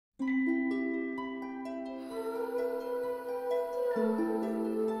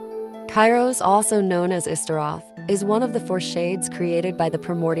Kairos, also known as Istaroth, is one of the four shades created by the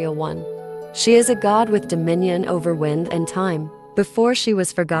Primordial One. She is a god with dominion over wind and time. Before she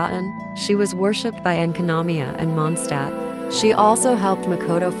was forgotten, she was worshipped by Enkanomiya and Mondstadt. She also helped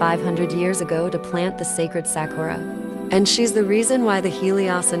Makoto 500 years ago to plant the sacred sakura. And she's the reason why the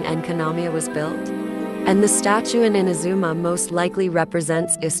Helios in Enkanomiya was built. And the statue in Inazuma most likely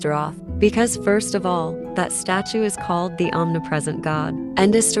represents Istaroth, because first of all, that statue is called the omnipresent god,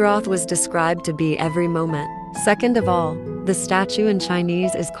 and Istaroth was described to be every moment. Second of all, the statue in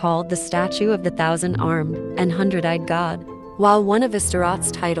Chinese is called the statue of the thousand-armed and hundred-eyed god, while one of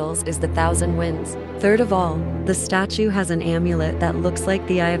Istaroth's titles is the Thousand Winds. Third of all, the statue has an amulet that looks like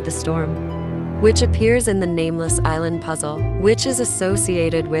the Eye of the Storm, which appears in the Nameless Island puzzle, which is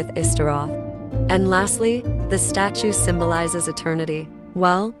associated with Istaroth. And lastly, the statue symbolizes eternity.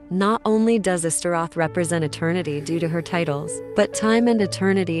 Well, not only does Istaroth represent eternity due to her titles, but time and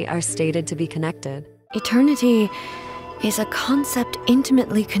eternity are stated to be connected. Eternity is a concept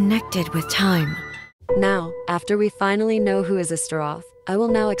intimately connected with time. Now, after we finally know who is Istaroth, I will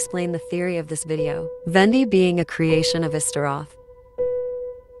now explain the theory of this video. Venti being a creation of Istaroth.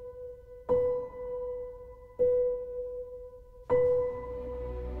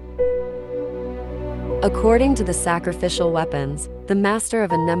 According to the sacrificial weapons, the master of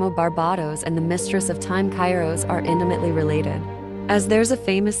Anemo Barbatos and the mistress of time Kairos are intimately related. As there's a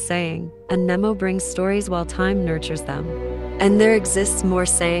famous saying, Anemo brings stories while time nurtures them. And there exists more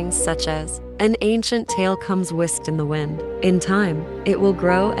sayings such as, an ancient tale comes whisked in the wind. In time, it will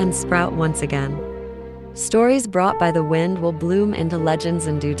grow and sprout once again. Stories brought by the wind will bloom into legends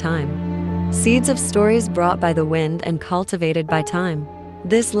in due time. Seeds of stories brought by the wind and cultivated by time.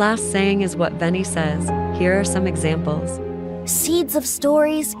 This last saying is what Venti says. Here are some examples. Seeds of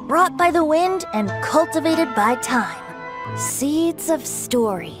stories brought by the wind and cultivated by time. Seeds of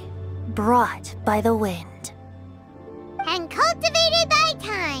story brought by the wind. And cultivated by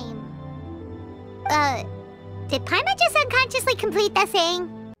time. Did Paimon just unconsciously complete that saying?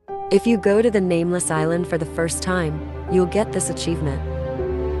 If you go to the Nameless Island for the first time, you'll get this achievement.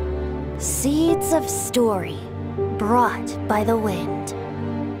 Seeds of story brought by the wind.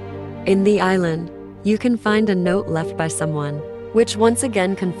 In the island, you can find a note left by someone, which once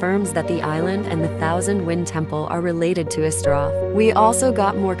again confirms that the island and the Thousand Wind Temple are related to Istaroth. We also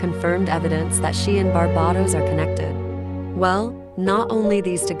got more confirmed evidence that she and Barbatos are connected. Well, not only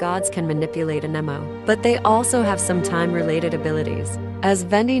these two gods can manipulate Anemo, but they also have some time-related abilities, as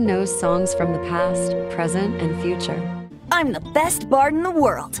Venti knows songs from the past, present, and future. I'm the best bard in the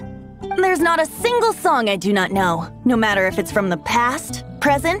world. There's not a single song I do not know, no matter if it's from the past,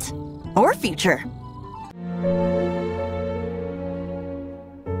 present, or future.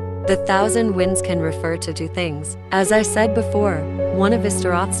 The Thousand Winds can refer to two things. As I said before, one of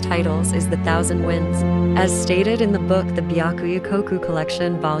Istaroth's titles is the Thousand Winds, as stated in the book The Byakuya-koku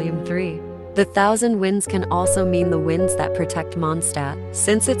Collection Volume 3. The Thousand Winds can also mean the winds that protect Mondstadt,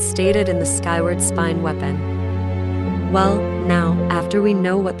 since it's stated in the Skyward Spine weapon. Well, now, after we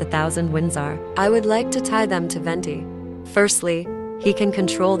know what the Thousand Winds are, I would like to tie them to Venti. Firstly, he can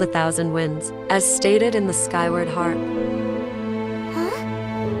control the Thousand Winds, as stated in the Skyward Harp.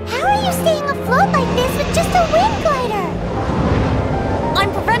 How are you staying afloat like this with just a wind glider?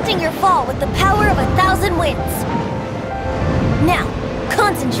 I'm preventing your fall with the power of 1,000 winds. Now,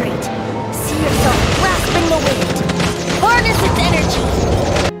 concentrate. See yourself grasping the wind. Harness its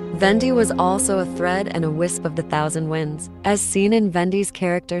energy. Venti was also a thread and a wisp of the Thousand Winds, as seen in Venti's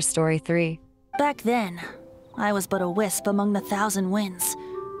character story 3. Back then, I was but a wisp among the 1,000 winds.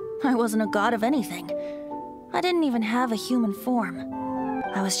 I wasn't a god of anything. I didn't even have a human form.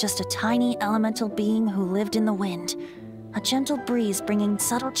 I was just a tiny elemental being who lived in the wind, a gentle breeze bringing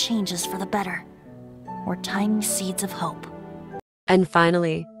subtle changes for the better, or tiny seeds of hope. And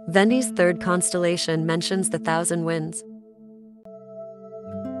finally, Venti's third constellation mentions the Thousand Winds.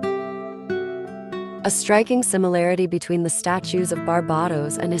 A striking similarity between the statues of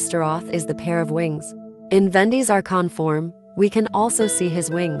Barbatos and Istaroth is the pair of wings. In Venti's Archon form, we can also see his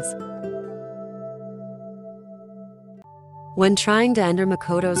wings. When trying to enter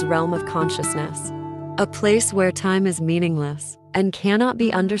Makoto's realm of consciousness, a place where time is meaningless and cannot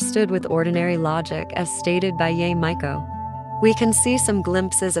be understood with ordinary logic as stated by Yae Maiko, we can see some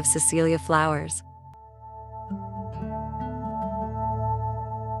glimpses of Cecilia flowers.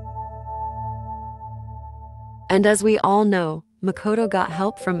 And as we all know, Makoto got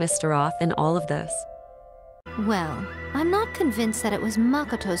help from Istaroth in all of this. Well, I'm not convinced that it was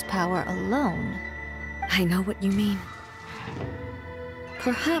Makoto's power alone. I know what you mean.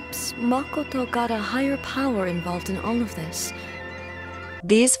 Perhaps Makoto got a higher power involved in all of this,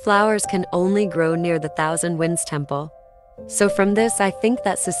 These flowers can only grow near the Thousand Winds Temple. So from this, I think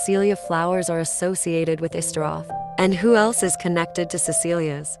that Cecilia flowers are associated with Istaroth. And who else is connected to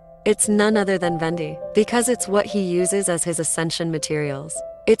Cecilia's? It's none other than venti, because it's what he uses as his ascension materials.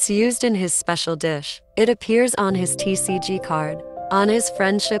 It's used in his special dish. It appears on his TCG card, on his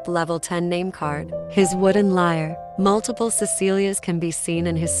friendship level 10 name card, his wooden lyre. Multiple Cecilias can be seen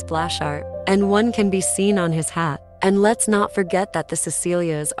in his splash art, and one can be seen on his hat. And let's not forget that the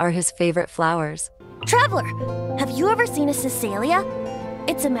Cecilias are his favorite flowers. Traveler, have you ever seen a Cecilia?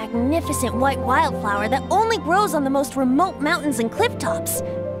 It's a magnificent white wildflower that only grows on the most remote mountains and cliff tops.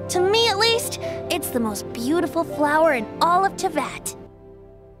 To me, at least, it's the most beautiful flower in all of Teyvat.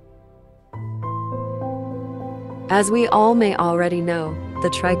 As we all may already know, the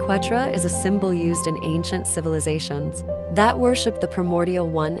Triquetra is a symbol used in ancient civilizations that worship the Primordial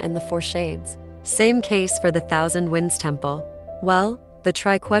One and the Four Shades. Same case for the Thousand Winds Temple. Well, the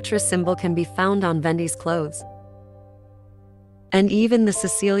Triquetra symbol can be found on Venti's clothes. And even the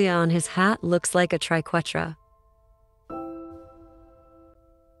Cecilia on his hat looks like a Triquetra.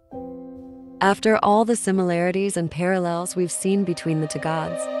 After all the similarities and parallels we've seen between the two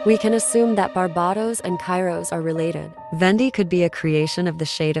gods, we can assume that Barbatos and Kairos are related. Venti could be a creation of the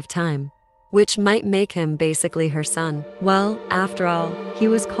Shade of Time, which might make him basically her son. Well, after all, he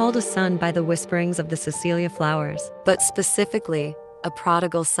was called a son by the whisperings of the Cecilia flowers, but specifically, a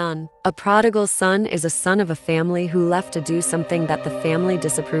prodigal son. A prodigal son is a son of a family who left to do something that the family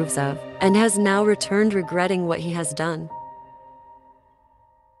disapproves of, and has now returned regretting what he has done.